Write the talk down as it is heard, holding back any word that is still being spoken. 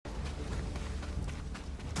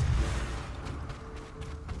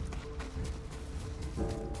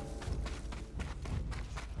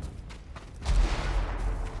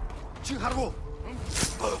гаргуу.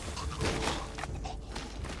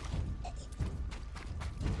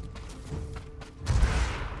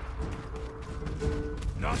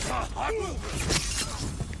 Носа хагуу.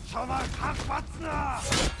 Чамаа хаг батнаа.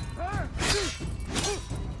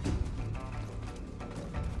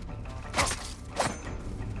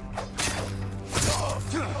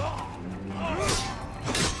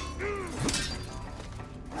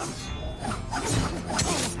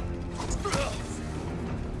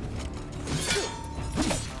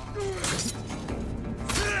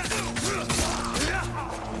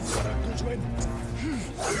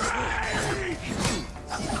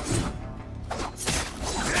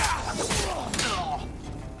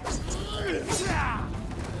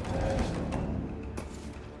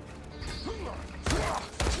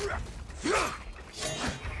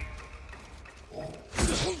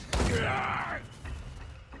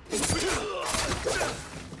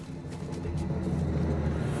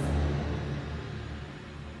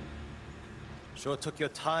 Sure took your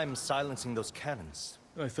time silencing those cannons.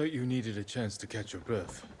 I thought you needed a chance to catch your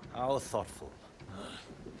breath. How thoughtful.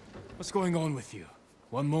 What's going on with you?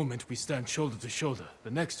 One moment we stand shoulder to shoulder, the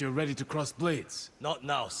next you're ready to cross blades. Not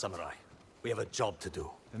now, Samurai. We have a job to do.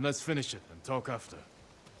 Then let's finish it and talk after.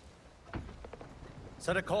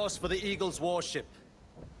 Set a course for the Eagle's warship.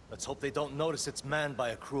 Let's hope they don't notice it's manned by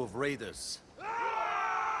a crew of raiders.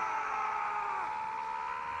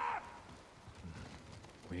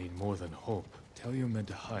 We need more than hope. Tell your men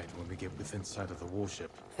to hide when we get within sight of the warship.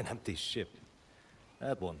 An empty ship.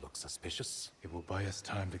 That won't look suspicious. It will buy us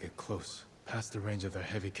time to get close, past the range of their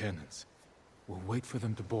heavy cannons. We'll wait for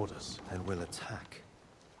them to board us. And we'll attack.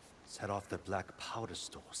 Set off their black powder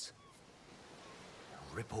stores.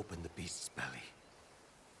 Rip open the beast's belly.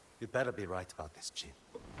 You better be right about this, Jin.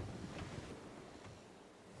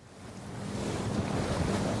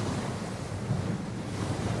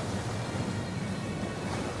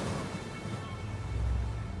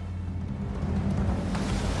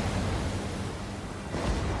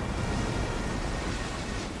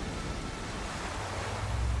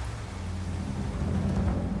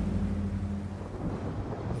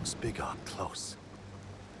 Looks bigger up close.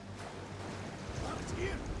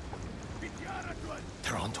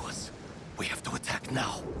 They're onto us. We have to attack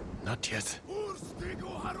now. Not yet.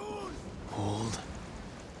 Hold.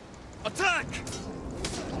 Attack!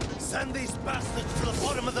 Send these bastards to the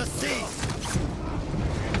bottom of the sea!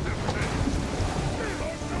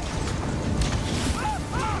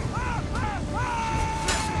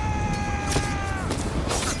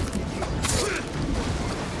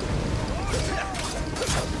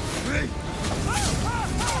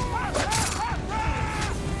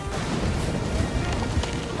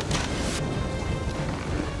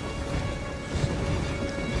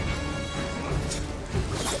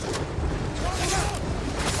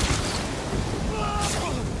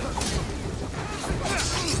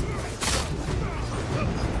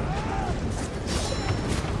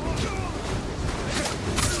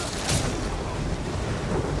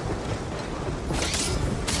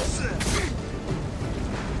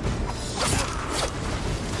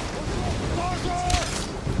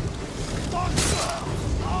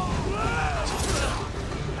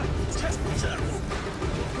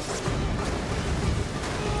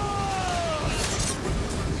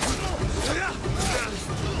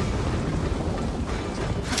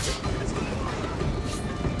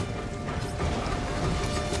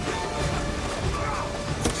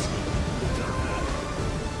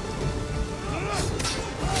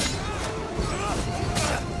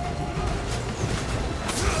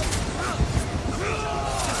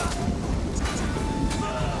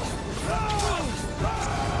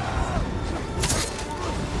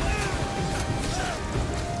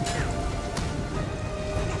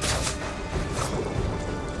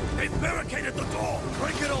 Barricaded the door!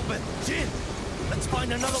 Break it open! Jin! Let's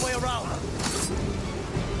find another way around!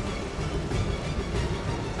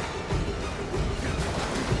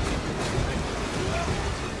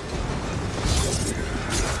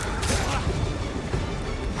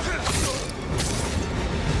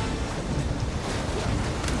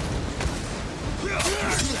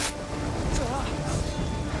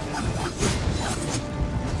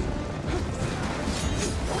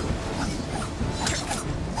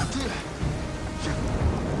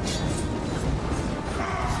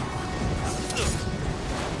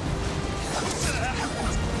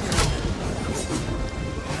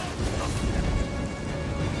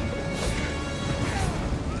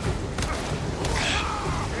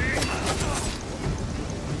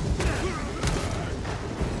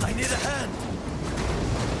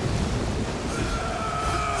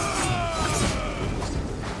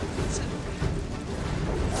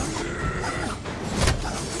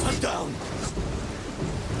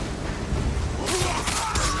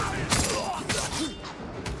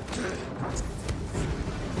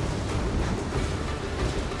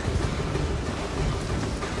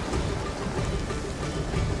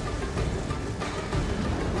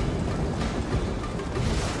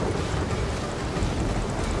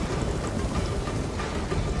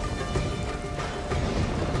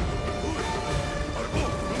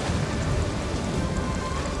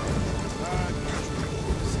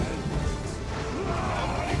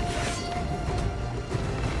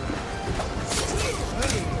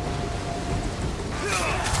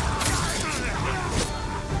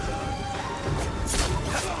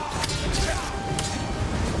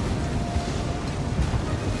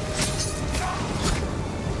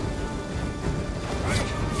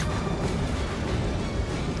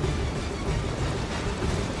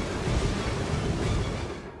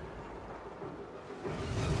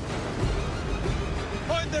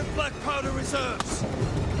 serves!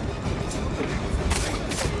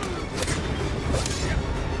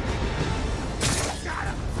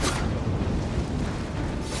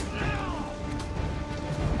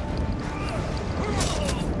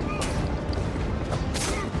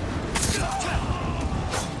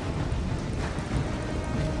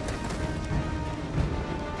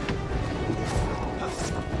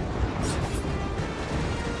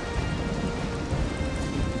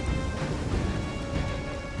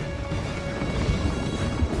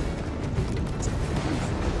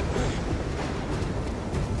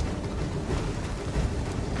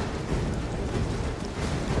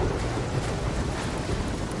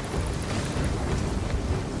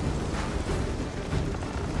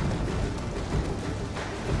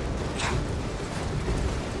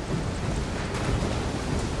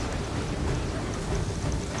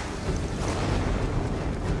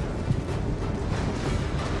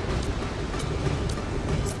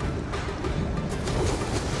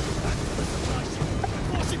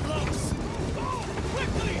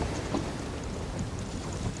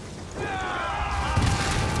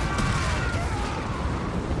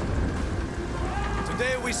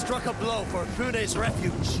 Today we struck a blow for Fune's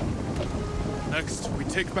refuge. Next, we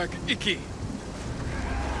take back Iki.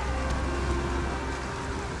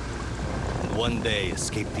 And one day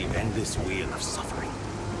escape the endless wheel of suffering.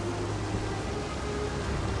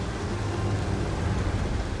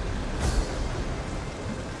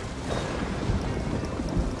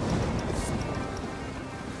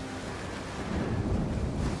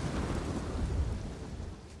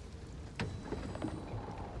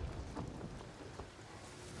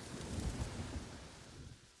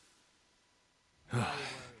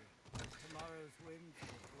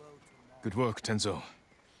 Good work, Tenzo.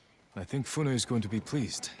 I think Fune is going to be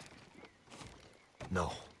pleased.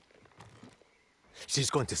 No. She's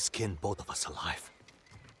going to skin both of us alive.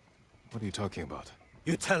 What are you talking about?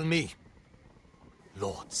 You tell me,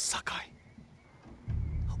 Lord Sakai.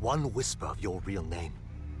 One whisper of your real name,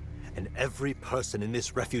 and every person in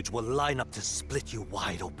this refuge will line up to split you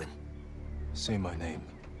wide open. Say my name.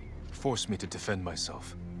 Force me to defend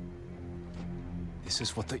myself. This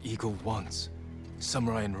is what the Eagle wants.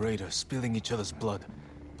 Samurai and Raider spilling each other's blood.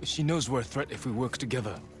 She knows we're a threat if we work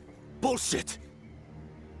together. Bullshit!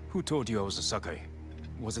 Who told you I was a Sakai?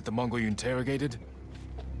 Was it the Mongol you interrogated?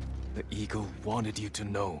 The Eagle wanted you to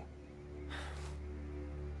know.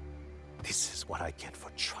 This is what I get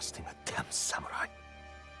for trusting a damn samurai.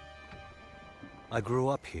 I grew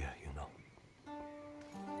up here, you know.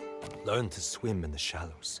 Learned to swim in the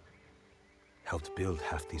shallows. Helped build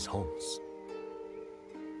half these homes.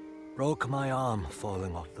 Broke my arm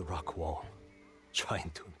falling off the rock wall, trying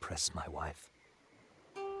to impress my wife.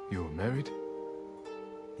 You were married?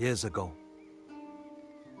 Years ago.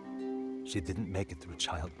 She didn't make it through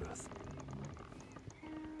childbirth.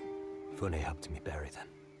 Fune helped me bury them.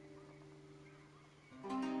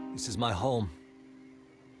 This is my home.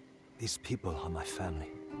 These people are my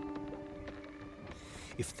family.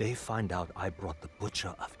 If they find out I brought the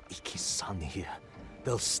butcher of Iki's son here,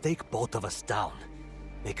 they'll stake both of us down.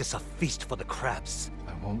 Make us a feast for the crabs.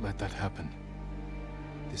 I won't let that happen.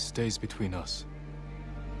 This stays between us.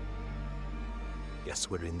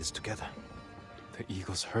 Guess we're in this together. The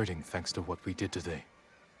Eagle's hurting thanks to what we did today.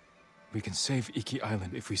 We can save Iki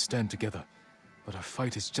Island if we stand together, but our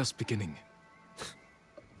fight is just beginning.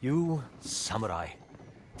 You, samurai,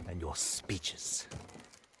 and your speeches.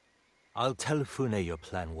 I'll tell Fune your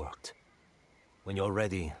plan worked. When you're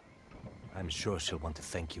ready, I'm sure she'll want to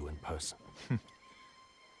thank you in person.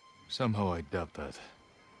 Somehow I doubt that.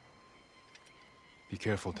 Be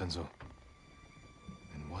careful, Tenzo.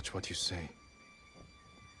 And watch what you say.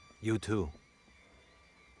 You too.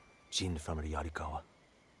 Jin from Yarikawa.